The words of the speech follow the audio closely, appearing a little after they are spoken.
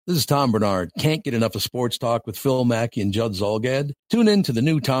This is Tom Bernard. Can't get enough of sports talk with Phil Mackey and Judd Zolgad? Tune in to the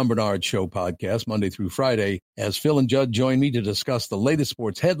new Tom Bernard Show podcast Monday through Friday as Phil and Judd join me to discuss the latest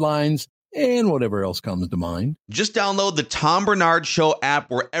sports headlines and whatever else comes to mind. Just download the Tom Bernard Show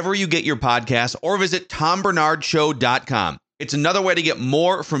app wherever you get your podcasts or visit tombernardshow.com. It's another way to get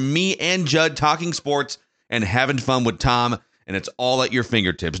more from me and Judd talking sports and having fun with Tom, and it's all at your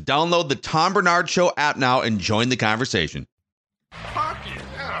fingertips. Download the Tom Bernard Show app now and join the conversation. Hockey,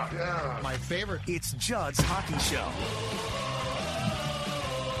 yeah. My favorite. It's Judd's Hockey Show.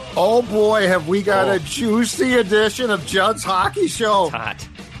 Oh boy, have we got a juicy edition of Judd's Hockey Show. It's hot.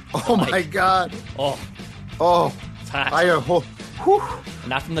 Oh my God. Oh. It's hot.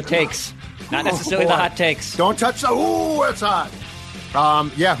 Not from the takes. Not necessarily the hot takes. Don't touch the. Ooh, it's hot.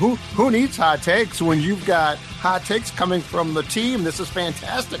 Yeah, who needs hot takes when you've got hot takes coming from the team? This is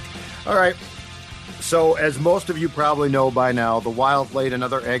fantastic. All right. So, as most of you probably know by now, the Wild laid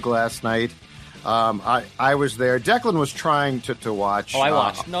another egg last night. I was there. Declan was trying to watch. Oh, I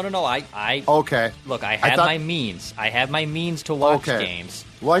watched. No. I okay. Look, I had my means. I had my means to watch games.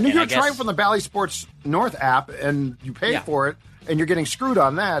 Well, I knew you were trying from the Bally Sports North app, and you pay for it, and you're getting screwed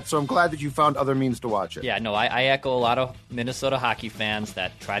on that. So I'm glad that you found other means to watch it. Yeah, no, I echo a lot of Minnesota hockey fans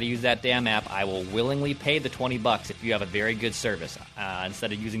that try to use that damn app. I will willingly pay the $20 if you have a very good service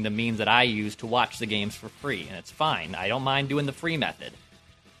instead of using the means that I use to watch the games for free. And it's fine. I don't mind doing the free method.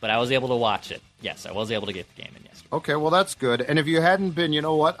 But I was able to watch it. Yes, I was able to get the game in yesterday. Okay, well, that's good. And if you hadn't been, you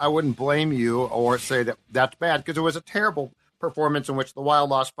know what, I wouldn't blame you or say that that's bad, because it was a terrible performance in which the Wild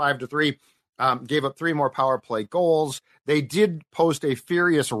lost 5-3, gave up 3 more power play goals. They did post a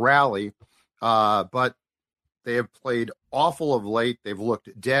furious rally, but they have played awful of late. They've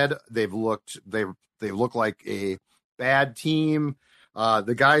looked dead. They look like a bad team.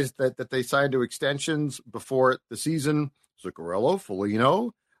 The guys that they signed to extensions before the season, Zuccarello,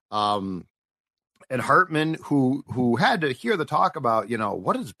 Foligno, and Hartman, who had to hear the talk about,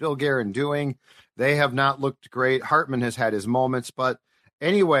 what is Bill Guerin doing? They have not looked great. Hartman has had his moments. But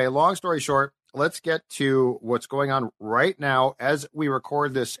anyway, long story short, let's get to what's going on right now as we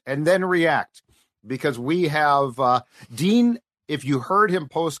record this and then react. Because we have Dean, if you heard him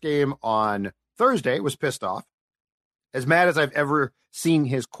post-game on Thursday, was pissed off. As mad as I've ever seen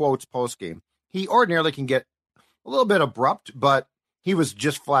his quotes post-game. He ordinarily can get a little bit abrupt, but he was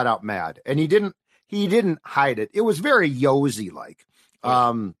just flat out mad. And he didn't hide it. It was very Yossi-like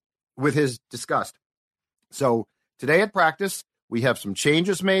with his disgust. So today at practice, we have some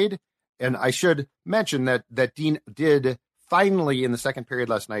changes made. And I should mention that Dean did finally in the second period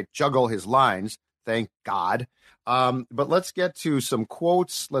last night juggle his lines. Thank God. But let's get to some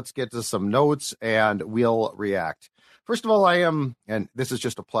quotes. Let's get to some notes, and we'll react. First of all, and this is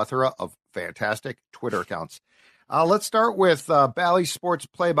just a plethora of fantastic Twitter accounts. Let's start with Bally Sports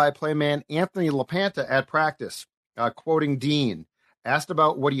play-by-play man Anthony LaPanta at practice, quoting Dean. Asked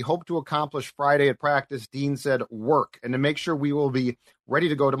about what he hoped to accomplish Friday at practice, Dean said, work. And to make sure we will be ready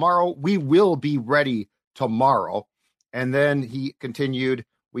to go tomorrow, we will be ready tomorrow. And then he continued,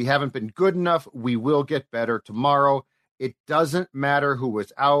 we haven't been good enough. We will get better tomorrow. It doesn't matter who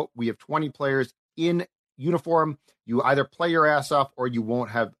was out. We have 20 players in uniform. You either play your ass off or you won't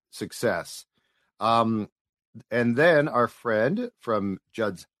have success. And then our friend from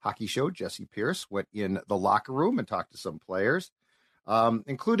Judd's Hockey Show, Jesse Pierce, went in the locker room and talked to some players,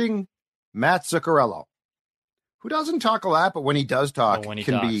 including Matt Zuccarello, who doesn't talk a lot, but when he does talk, can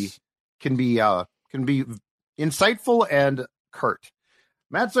be insightful and curt.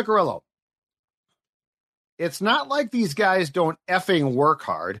 Matt Zuccarello. It's not like these guys don't effing work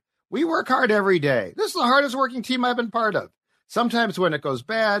hard. We work hard every day. This is the hardest working team I've been part of. Sometimes when it goes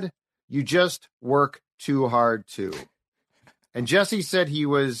bad, you just work too hard too. And Jesse said he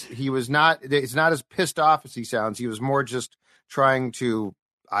was not, it's not as pissed off as he sounds. He was more just trying to,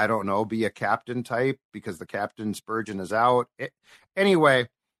 I don't know, be a captain type because the captain Spurgeon is out. Anyway,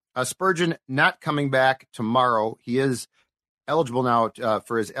 Spurgeon not coming back tomorrow. He is eligible now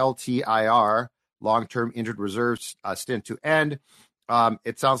for his LTIR, long-term injured reserve stint to end.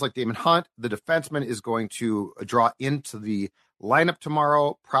 It sounds like Damon Hunt, the defenseman, is going to draw into the lineup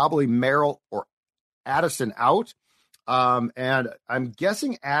tomorrow, probably Merrill or Addison out. And I'm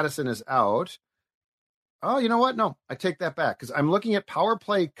guessing Addison is out. Oh, you know what? No, I take that back because I'm looking at power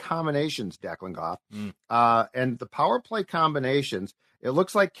play combinations, Declan Goff. And the power play combinations, it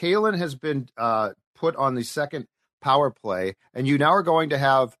looks like Kalen has been put on the second power play, and you now are going to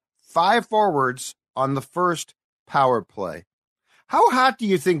have 5 forwards on the first power play. How hot do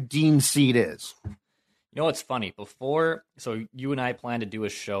you think Dean's seat is? You know what's funny? So you and I plan to do a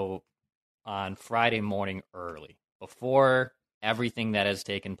show on Friday morning early, before everything that has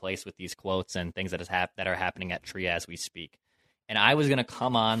taken place with these quotes and things that are happening at Tree as we speak. And I was going to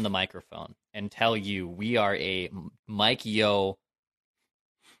come on the microphone and tell you we are a Mike Yeo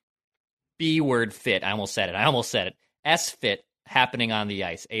B-word fit. I almost said it. S-fit happening on the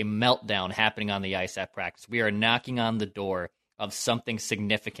ice, a meltdown happening on the ice at practice. We are knocking on the door of something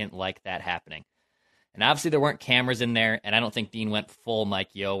significant like that happening. And obviously there weren't cameras in there, and I don't think Dean went full Mike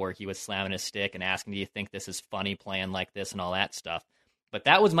Yeo where he was slamming his stick and asking, do you think this is funny playing like this and all that stuff. But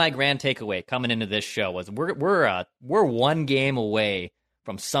that was my grand takeaway coming into this show was we're one game away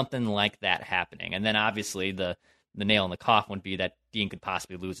from something like that happening. And then obviously the nail in the coffin would be that Dean could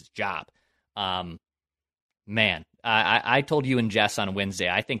possibly lose his job. Man, I told you and Jess on Wednesday,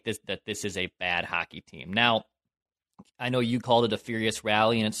 I think that this is a bad hockey team. Now, I know you called it a furious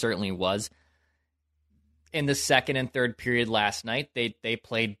rally, and it certainly was. In the second and third period last night, they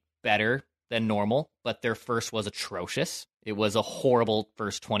played better than normal, but their first was atrocious. It was a horrible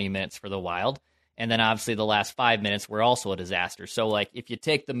first 20 minutes for the Wild. And then obviously the last 5 minutes were also a disaster. So like if you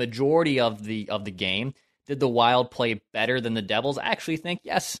take the majority of the game, did the Wild play better than the Devils? I actually think,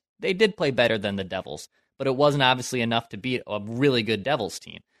 yes, they did play better than the Devils, but it wasn't obviously enough to beat a really good Devils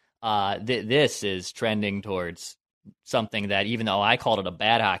team. This is trending towards something that, even though I called it a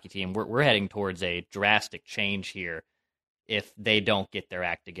bad hockey team, we're heading towards a drastic change here if they don't get their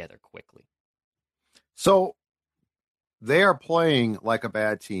act together quickly. So they are playing like a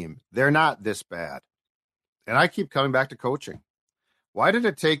bad team. They're not this bad. And I keep coming back to coaching. Why did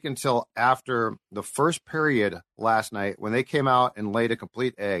it take until after the first period last night when they came out and laid a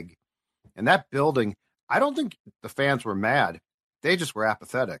complete egg? And that building, I don't think the fans were mad. They just were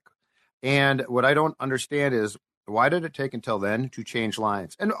apathetic. And what I don't understand is, why did it take until then to change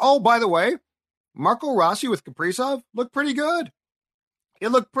lines? And, oh, by the way, Marco Rossi with Kaprizov looked pretty good. It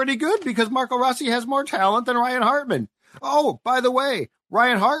looked pretty good because Marco Rossi has more talent than Ryan Hartman. Oh, by the way,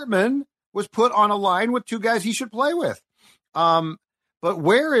 Ryan Hartman was put on a line with two guys he should play with. But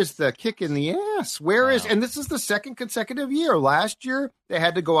where is the kick in the ass? And this is the second consecutive year. Last year, they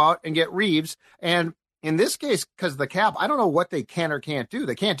had to go out and get Reeves. And in this case, because of the cap, I don't know what they can or can't do.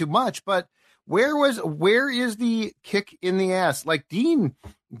 They can't do much, but where is the kick in the ass? Like, Dean,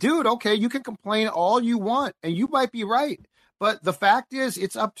 dude, okay, you can complain all you want, and you might be right. But the fact is,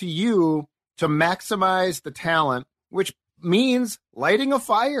 it's up to you to maximize the talent, which means lighting a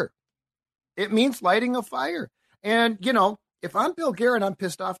fire. It means lighting a fire. And, if I'm Bill Guerin, I'm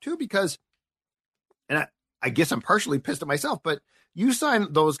pissed off too, because, and I guess I'm partially pissed at myself, but you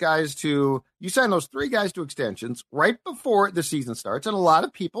sign those three guys to extensions right before the season starts. And a lot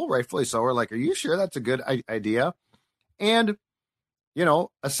of people, rightfully so, are like, are you sure that's a good idea? And,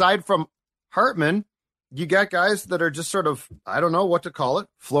 aside from Hartman, you got guys that are just sort of, I don't know what to call it,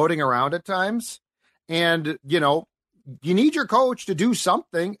 floating around at times. And, you need your coach to do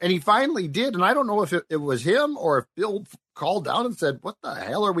something. And he finally did. And I don't know if it was him or if Bill called down and said, what the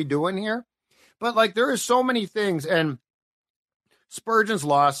hell are we doing here? But there is so many things. And Spurgeon's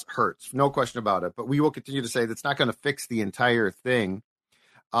loss hurts, no question about it. But we will continue to say that's not going to fix the entire thing.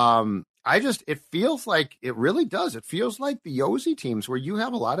 It feels like it really does. It feels like the Yossi teams where you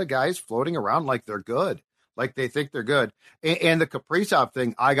have a lot of guys floating around like they're good, like they think they're good. And the Kaprizov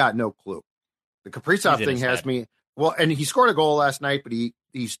thing, I got no clue. The Kaprizov thing has me. Well, and he scored a goal last night, but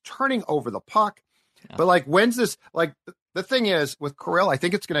he's turning over the puck. Yeah. But when's this? The thing is with Kirill, I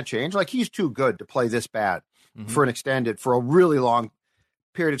think it's going to change. He's too good to play this bad for a really long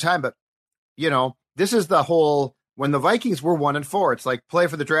period of time. But this is the whole, when the Vikings were 1-4, it's like play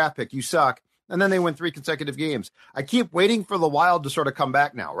for the draft pick. You suck. And then they win 3 consecutive games. I keep waiting for the Wild to sort of come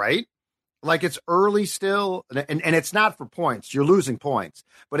back now, right? It's early still, and it's not for points. You're losing points,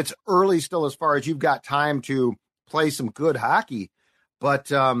 but it's early still as far as you've got time to play some good hockey.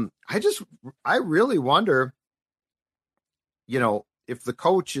 But I really wonder, if the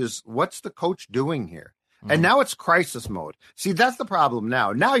coach what's the coach doing here? Mm-hmm. And now it's crisis mode. See, that's the problem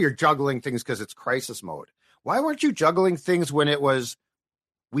now. Now you're juggling things because it's crisis mode. Why weren't you juggling things when it was,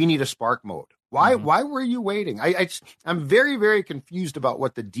 we need a spark mode? Why were you waiting? I'm very, very confused about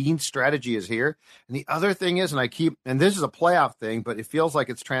what the Dean strategy is here. And the other thing is, and this is a playoff thing, but it feels like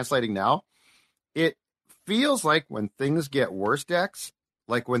it's translating now. It feels like when things get worse, Dex,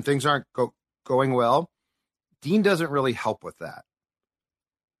 like when things aren't going well, Dean doesn't really help with that.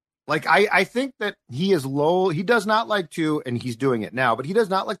 I think that he is low. He does not like to, and he's doing it now, but he does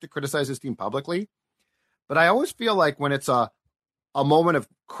not like to criticize his team publicly. But I always feel like when it's a moment of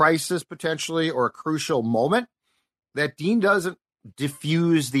crisis potentially, or a crucial moment, that Dean doesn't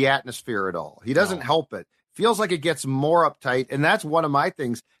diffuse the atmosphere at all. He doesn't help it. Feels like it gets more uptight. And that's one of my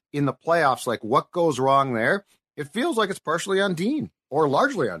things in the playoffs. What goes wrong there? it feels like it's partially on Dean or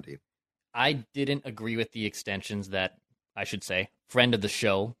largely on Dean. I didn't agree with the extensions that, I should say, friend of the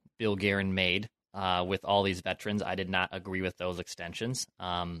show, Bill Guerin, made with all these veterans. I did not agree with those extensions.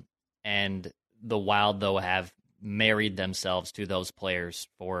 And the Wild, though, have married themselves to those players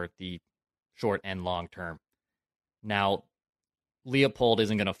for the short and long term. Now, Leopold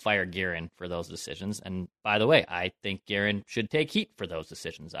isn't going to fire Guerin for those decisions. And by the way, I think Guerin should take heat for those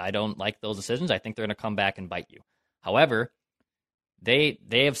decisions. I don't like those decisions. I think they're going to come back and bite you. However, they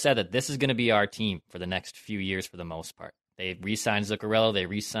have said that this is going to be our team for the next few years for the most part. They re-signed Zuccarello. They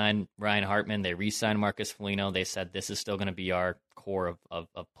re-signed Ryan Hartman. They re-signed Marcus Foligno. They said this is still going to be our core of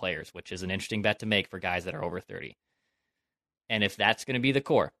players, which is an interesting bet to make for guys that are over 30. And if that's going to be the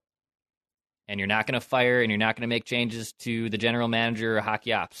core, and you're not going to fire and you're not going to make changes to the general manager or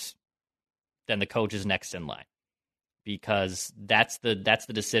hockey ops, then the coach is next in line. Because that's the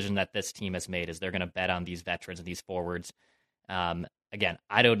decision that this team has made, is they're going to bet on these veterans and these forwards. Again,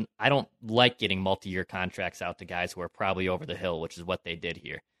 I don't like getting multi-year contracts out to guys who are probably over the hill, which is what they did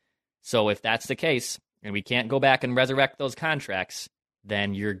here. So if that's the case, and we can't go back and resurrect those contracts,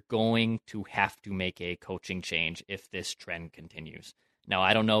 then you're going to have to make a coaching change if this trend continues. Now,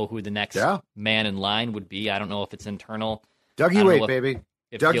 I don't know who the next man in line would be. I don't know if it's internal. Dougie Weight, baby.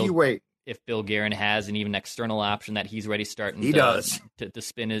 Dougie Weight. If Bill Guerin has an even external option that he's already starting to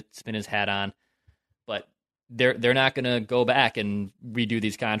spin his hat on. But they're not going to go back and redo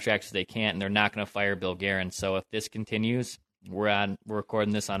these contracts if they can't, and they're not going to fire Bill Guerin. So if this continues, we're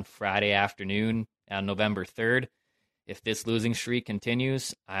recording this on Friday afternoon on November 3rd. If this losing streak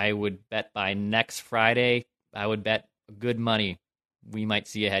continues, I would bet by next Friday, I would bet good money we might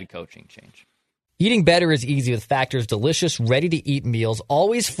see a head coaching change. Eating better is easy with Factor's delicious, ready-to-eat meals.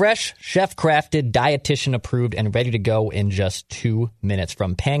 Always fresh, chef-crafted, dietitian-approved, and ready to go in just 2 minutes.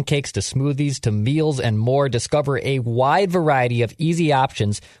 From pancakes to smoothies to meals and more, discover a wide variety of easy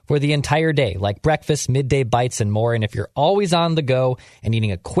options for the entire day, like breakfast, midday bites, and more. And if you're always on the go and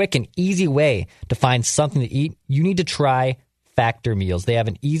needing a quick and easy way to find something to eat, you need to try Factor Meals. They have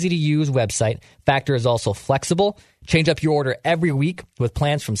an easy-to-use website. Factor is also flexible. Change up your order every week with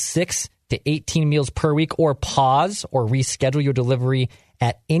plans from 6 to 18 meals per week, or pause or reschedule your delivery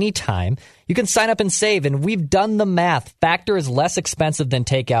at any time. You can sign up and save, and we've done the math. Factor is less expensive than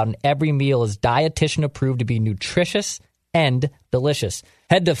takeout, and every meal is dietitian approved to be nutritious and delicious.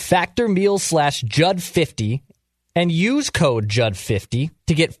 Head to factormeals/Judd50 and use code Judd50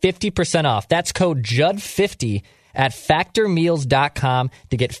 to get 50% off. That's code Judd50 at factormeals.com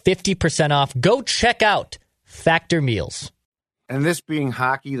to get 50% off. Go check out Factor Meals. And this being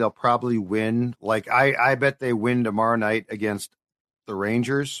hockey, they'll probably win. Like, I bet they win tomorrow night against the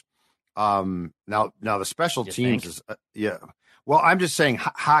Rangers. Now the special teams is Well, I'm just saying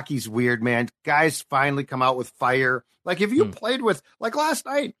hockey's weird, man. Guys finally come out with fire. Like, if you played with, like last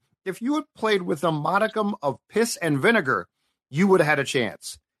night, if you had played with a modicum of piss and vinegar, you would have had a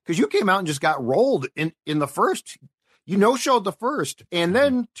chance, because you came out and just got rolled in the first. You no-showed the first, and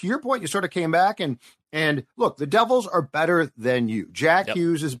then to your point, you sort of came back and look, the Devils are better than you. Jack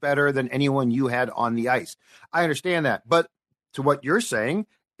Hughes is better than anyone you had on the ice. I understand that, but to what you're saying,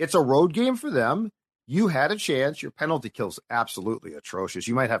 it's a road game for them. You had a chance. Your penalty kill's absolutely atrocious.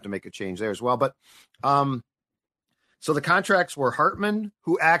 You might have to make a change there as well. But so the contracts were Hartman,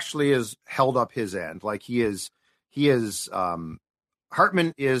 who actually has held up his end. Like, he is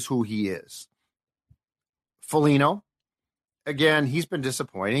Hartman is who he is. Foligno, again, he's been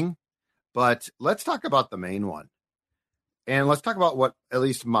disappointing, but let's talk about the main one. And let's talk about what at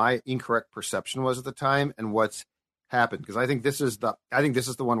least my incorrect perception was at the time and what's happened. Because I think this is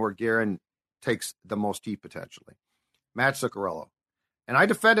the one where Guerin takes the most heat potentially. Matt Zuccarello. And I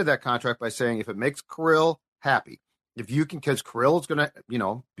defended that contract by saying, if it makes Kirill happy, if you can, because Kirill is going to,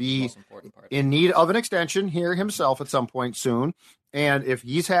 be in need of an extension here himself at some point soon. And if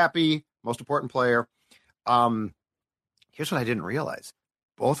he's happy, most important player, here's what I didn't realize.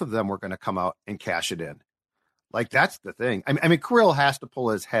 Both of them were going to come out and cash it in. Like, that's the thing. I mean, Kirill has to pull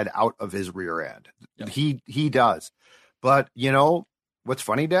his head out of his rear end. Yep. He does. But, what's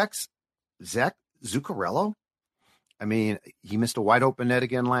funny, Dex? Zach Zuccarello, I mean, he missed a wide open net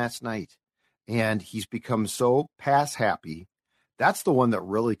again last night, and he's become so pass happy. That's the one that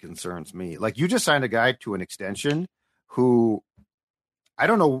really concerns me. Like, you just signed a guy to an extension who, I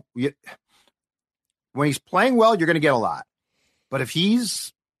don't know, when he's playing well, you're going to get a lot. But if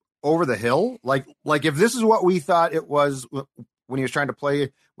he's over the hill, like if this is what we thought it was when he was trying to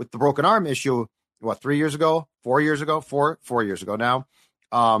play with the broken arm issue, 4 years ago now,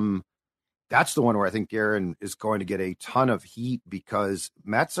 that's the one where I think Guerin is going to get a ton of heat because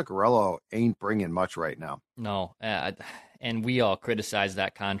Matt Zuccarello ain't bringing much right now. No, and we all criticized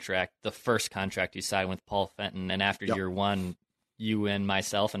that contract, the first contract he signed with Paul Fenton, and after year one, you and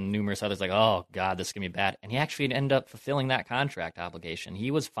myself and numerous others like, oh, God, this is going to be bad. And he actually ended up fulfilling that contract obligation.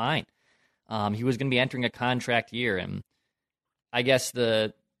 He was fine. He was going to be entering a contract year, and I guess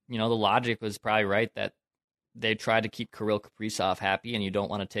the logic was probably right that they tried to keep Kirill Kaprizov happy, and you don't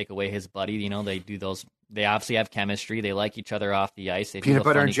want to take away his buddy. You know, they do those. They obviously have chemistry. They like each other off the ice. They Peanut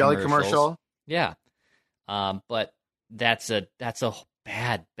butter and jelly commercial. Yeah, but that's a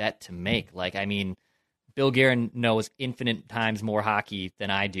bad bet to make. Like, I mean, Bill Guerin knows infinite times more hockey than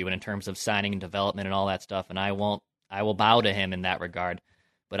I do, and in terms of signing and development and all that stuff. And I will bow to him in that regard.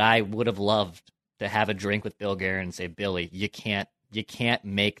 But I would have loved to have a drink with Bill Guerin and say, Billy, you can't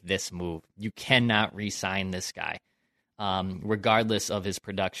make this move. You cannot re-sign this guy. Regardless of his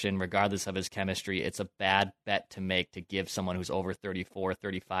production, regardless of his chemistry, it's a bad bet to make to give someone who's over 34,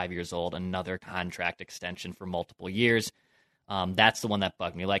 35 years old another contract extension for multiple years. That's the one that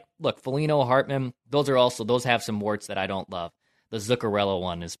bugged me. Like, look, Foligno, Hartman, those have some warts that I don't love. The Zuccarello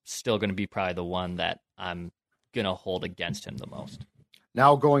one is still going to be probably the one that I'm going to hold against him the most.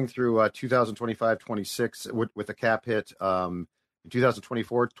 Now going through 2025-26 with a cap hit,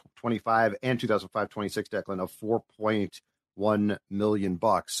 2024-25 and 2005-26, Declan, of $4.1 million.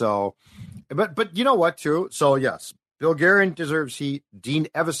 So, but you know what too? So yes, Bill Guerin deserves heat. Dean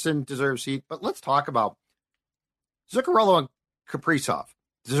Evason deserves heat. But let's talk about Zuccarello and Kaprizov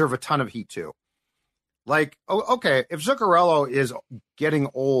deserve a ton of heat too. Like, okay, if Zuccarello is getting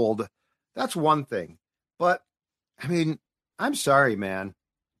old, that's one thing. But I mean, I'm sorry, man.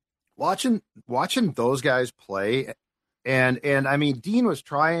 Watching those guys play, and I mean, Dean was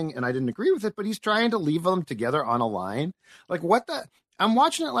trying, and I didn't agree with it, but he's trying to leave them together on a line. Like, what the? I'm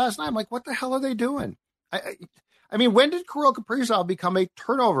watching it last night. I'm like, what the hell are they doing? I mean, when did Kirill Kaprizov become a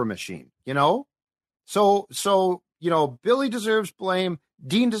turnover machine? You know, so Billy deserves blame,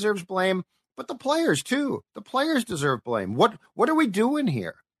 Dean deserves blame, but the players too. The players deserve blame. What are we doing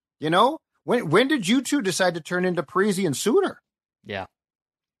here? You know. When did you two decide to turn into Parise and Suter? Yeah.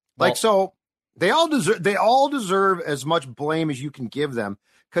 Like, so they all deserve as much blame as you can give them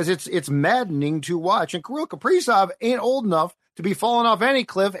because it's maddening to watch. And Kirill Kaprizov ain't old enough to be falling off any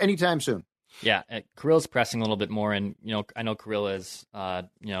cliff anytime soon. Yeah, Kirill's pressing a little bit more, and I know Kirill has gotten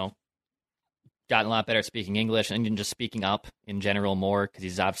a lot better at speaking English and just speaking up in general more because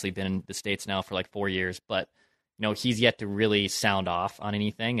he's obviously been in the States now for like 4 years, but he's yet to really sound off on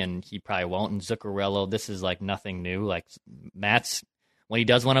anything, and he probably won't. And Zuccarello, this is like nothing new. Like Matt's, when he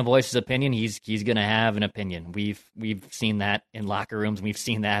does want to voice his opinion, he's going to have an opinion. We've seen that in locker rooms. We've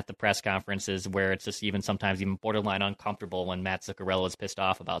seen that at the press conferences where it's just sometimes even borderline uncomfortable when Matt Zuccarello is pissed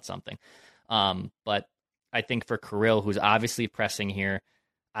off about something. But I think for Kirill, who's obviously pressing here,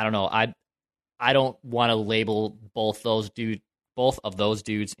 I don't know. I don't want to label both of those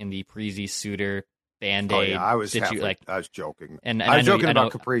dudes in the Parise Suter Band-Aid. Oh, yeah, I was joking. And I was joking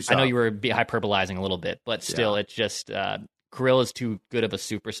about Kaprizov. I know you were hyperbolizing a little bit, but still, It's just Kirill is too good of a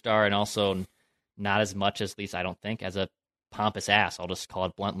superstar, and also not as much, at least I don't think, as a pompous ass. I'll just call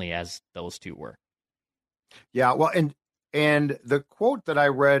it bluntly, as those two were. Yeah, well, and the quote that I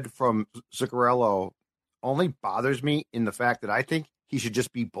read from Zuccarello only bothers me in the fact that I think he should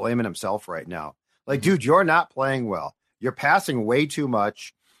just be blaming himself right now. Like, dude, you're not playing well. You're passing way too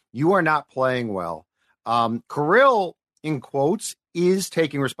much. You are not playing well. Kirill, in quotes, is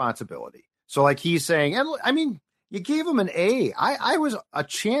taking responsibility. So, like, he's saying, and I mean, you gave him an A. I was a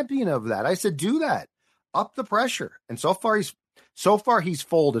champion of that. I said, do that. Up the pressure. And so far he's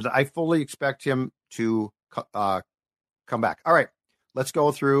folded. I fully expect him to come back. All right, let's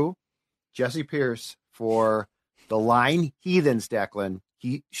go through Jesse Pierce for the line heathens, Declan.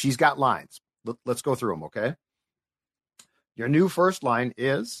 She's got lines. Let's go through them, okay? Your new first line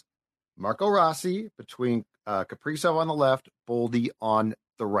is Marco Rossi between Kaprizov on the left, Boldy on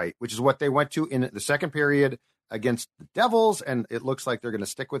the right, which is what they went to in the second period against the Devils, and it looks like they're going to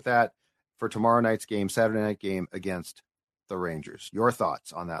stick with that for tomorrow night's game, Saturday night game against the Rangers. Your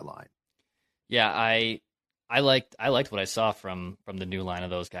thoughts on that line? Yeah, I liked what I saw from the new line of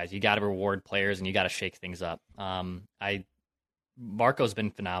those guys. You got to reward players and you got to shake things up. Marco's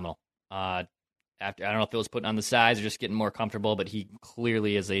been phenomenal. I don't know if it was putting on the size or just getting more comfortable, but he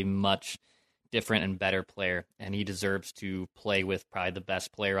clearly is a much different and better player, and he deserves to play with probably the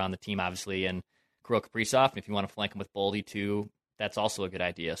best player on the team, obviously, and Kirill Kaprizov. And if you want to flank him with Boldy too, that's also a good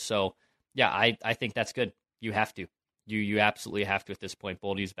idea. So, yeah, I think that's good. You have to. You absolutely have to at this point.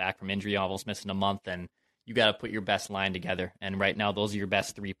 Boldy's back from injury, almost missing a month, and you got to put your best line together. And right now, those are your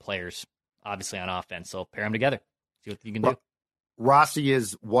best three players obviously on offense. So pair them together. See what you can do. Rossi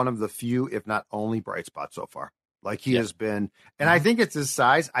is one of the few, if not only, bright spots so far. Like he has been, and I think it's his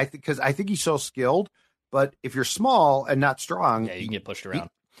size. I think he's so skilled. But if you're small and not strong, you can get pushed around.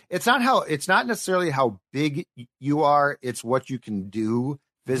 It's not necessarily how big you are. It's what you can do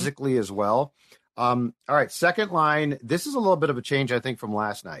physically as well. All right, second line. This is a little bit of a change, I think, from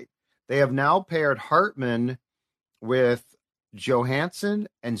last night. They have now paired Hartman with Johansson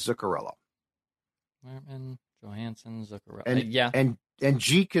and Zuccarello. Hartman, Johansson, Zuccarello. And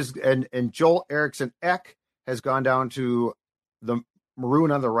Jeek and Joel Eriksson Ek has gone down to the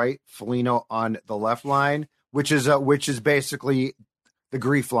Maroon on the right, Foligno on the left line, which is basically the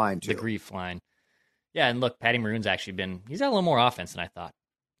Grief line too. The Grief line. Yeah, and look, Patty Maroon's actually he's got a little more offense than I thought.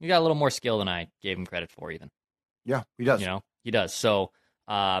 He got a little more skill than I gave him credit for even. Yeah, he does. He does. So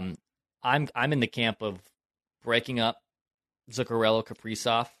I'm in the camp of breaking up Zuccarello,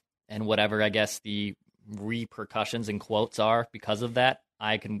 Kaprizov, and whatever I guess the repercussions in quotes are because of that.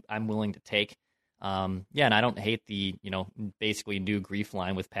 I'm willing to take. And I don't hate the, basically new Grief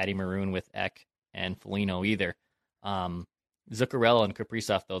line with Patty Maroon, with Ek and Foligno either. Zuccarello and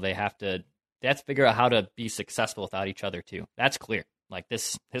Kaprizov, though, they have to figure out how to be successful without each other, too. That's clear. Like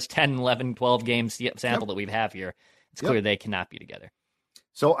this 10, 11, 12 game sample that we have here, it's clear they cannot be together.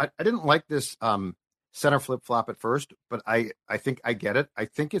 So I didn't like this center flip-flop at first, but I think I get it. I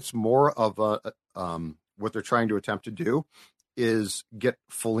think it's more of what they're trying to attempt to do is get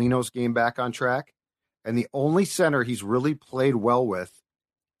Foligno's game back on track. And the only center he's really played well with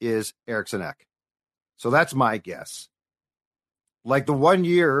is Eriksson Ek. So that's my guess. Like the 1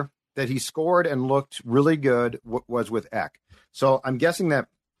 year that he scored and looked really good was with Ek. So I'm guessing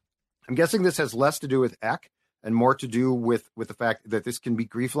this has less to do with Ek and more to do with the fact that this can be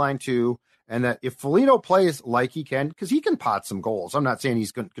Grief line too. And that if Foligno plays like he can, because he can pot some goals. I'm not saying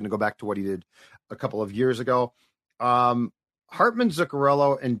he's going to go back to what he did a couple of years ago. Hartman,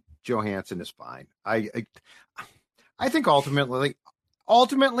 Zuccarello, and Johansson is fine. I think ultimately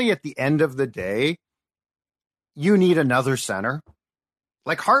at the end of the day, you need another center.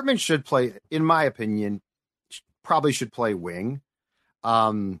 Like Hartman should play, in my opinion, probably should play wing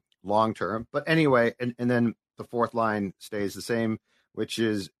long term. But anyway, and then the fourth line stays the same, which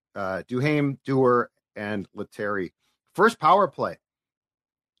is Duhaime, Dewar, and Letteri. First power play.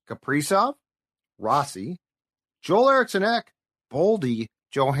 Kaprizov, Rossi, Joel Eriksson Ek, Boldy,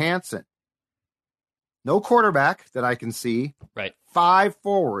 Johansson. No quarterback that I can see. Right. 5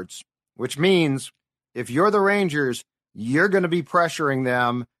 forwards, which means if you're the Rangers, you're going to be pressuring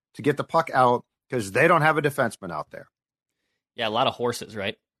them to get the puck out because they don't have a defenseman out there. Yeah, a lot of horses,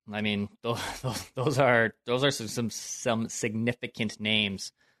 right? I mean, those are some significant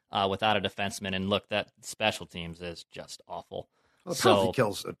names without a defenseman. And look, that special teams is just awful. Well, penalty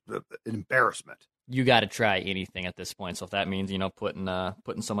kills an embarrassment. You got to try anything at this point. So if that means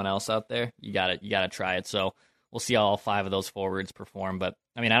putting someone else out there, you got to try it. So we'll see how all 5 of those forwards perform. But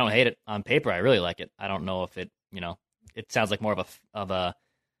I mean, I don't hate it on paper. I really like it. I don't know if it it sounds like more of a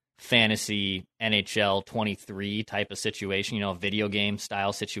fantasy NHL 23 type of situation, a video game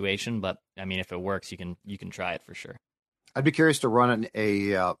style situation. But I mean, if it works, you can try it for sure. I'd be curious to run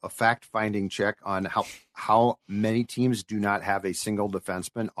a fact-finding check on how many teams do not have a single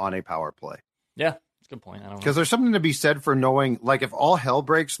defenseman on a power play. Yeah, that's a good point. I don't know. Because there's something to be said for knowing, like if all hell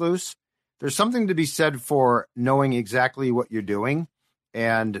breaks loose, there's something to be said for knowing exactly what you're doing.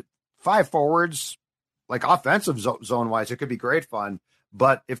 And 5 forwards, like offensive zone-wise, it could be great fun.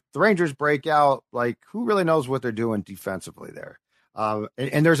 But if the Rangers break out, like who really knows what they're doing defensively there?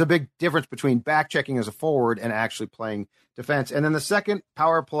 And there's a big difference between back checking as a forward and actually playing defense. And then the second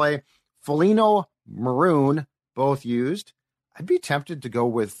power play, Foligno, Maroon, both used. I'd be tempted to go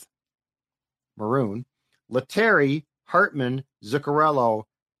with Maroon. Letteri, Hartman, Zuccarello,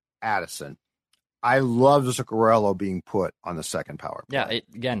 Addison. I love Zuccarello being put on the second power play. Yeah,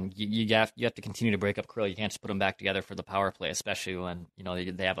 again, you have to continue to break up Krill. You can't just put them back together for the power play, especially when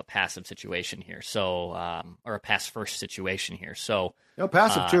they have a passive situation here. So, or a pass first situation here. So,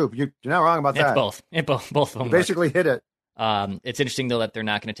 passive too. You're not wrong about that. Both of them. You basically hit it. It's interesting though that they're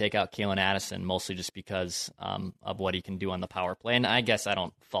not going to take out Calen Addison, mostly just because of what he can do on the power play. And I guess I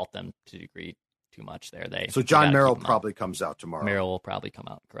don't fault them to a degree too much there. So John Merrill probably comes out tomorrow. Merrill will probably come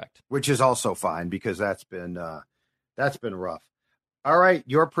out, correct? Which is also fine because that's been rough. All right,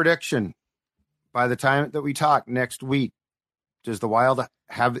 your prediction by the time that we talk next week, does the Wild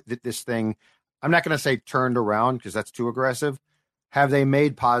have this thing? I'm not going to say turned around because that's too aggressive. Have they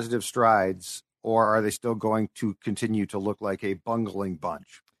made positive strides, or are they still going to continue to look like a bungling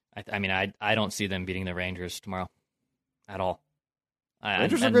bunch? I don't see them beating the Rangers tomorrow at all.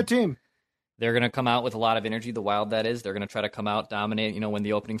 Rangers are a good team. they're going to come out with a lot of energy. The Wild, that is, they're going to try to come out, dominate. Win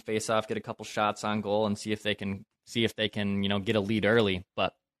the opening faceoff, get a couple shots on goal, and see if they can get a lead early.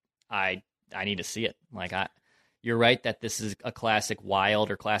 But I need to see it. You're right that this is a classic Wild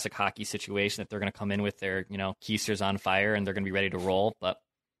or classic hockey situation that they're going to come in with their keisters on fire and they're going to be ready to roll. But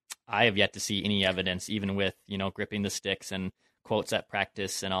I have yet to see any evidence, even with gripping the sticks and quotes at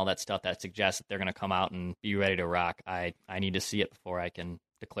practice and all that stuff, that suggests that they're going to come out and be ready to rock. I need to see it before I can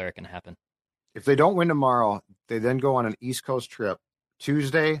declare it can happen. If they don't win tomorrow, they then go on an East Coast trip.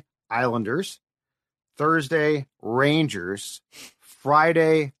 Tuesday, Islanders. Thursday, Rangers.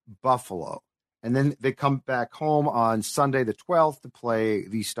 Friday, Buffalo. And then they come back home on Sunday the 12th to play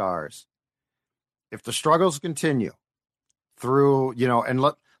the Stars. If the struggles continue through, and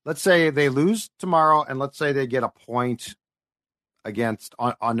let's say they lose tomorrow and let's say they get a point against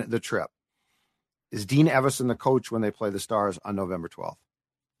on the trip. Is Dean Evason the coach when they play the Stars on November 12th?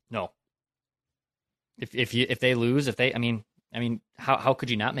 No. If they lose, how could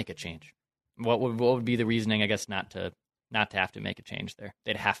you not make a change? What would be the reasoning, I guess, not to have to make a change there?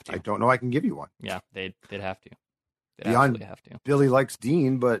 They'd have to. I don't know. I can give you one. Yeah, they'd have to. They'd Beyond absolutely have to. Billy likes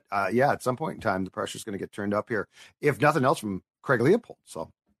Dean, but at some point in time, the pressure's going to get turned up here. If nothing else from Craig Leopold.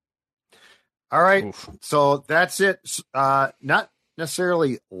 So, all right. Oof. So that's it. Not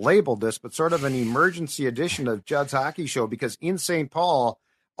necessarily labeled this, but sort of an emergency edition of Judd's Hockey Show, because in St. Paul,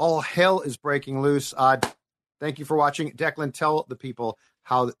 all hell is breaking loose. Thank you for watching. Declan, tell the people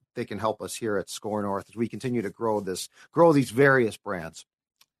how they can help us here at Score North as we continue to grow these various brands.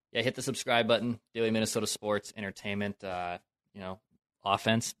 Yeah, hit the subscribe button. Daily Minnesota Sports, entertainment,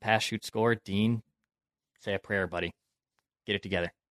 offense, pass, shoot, score. Dean, say a prayer, buddy. Get it together.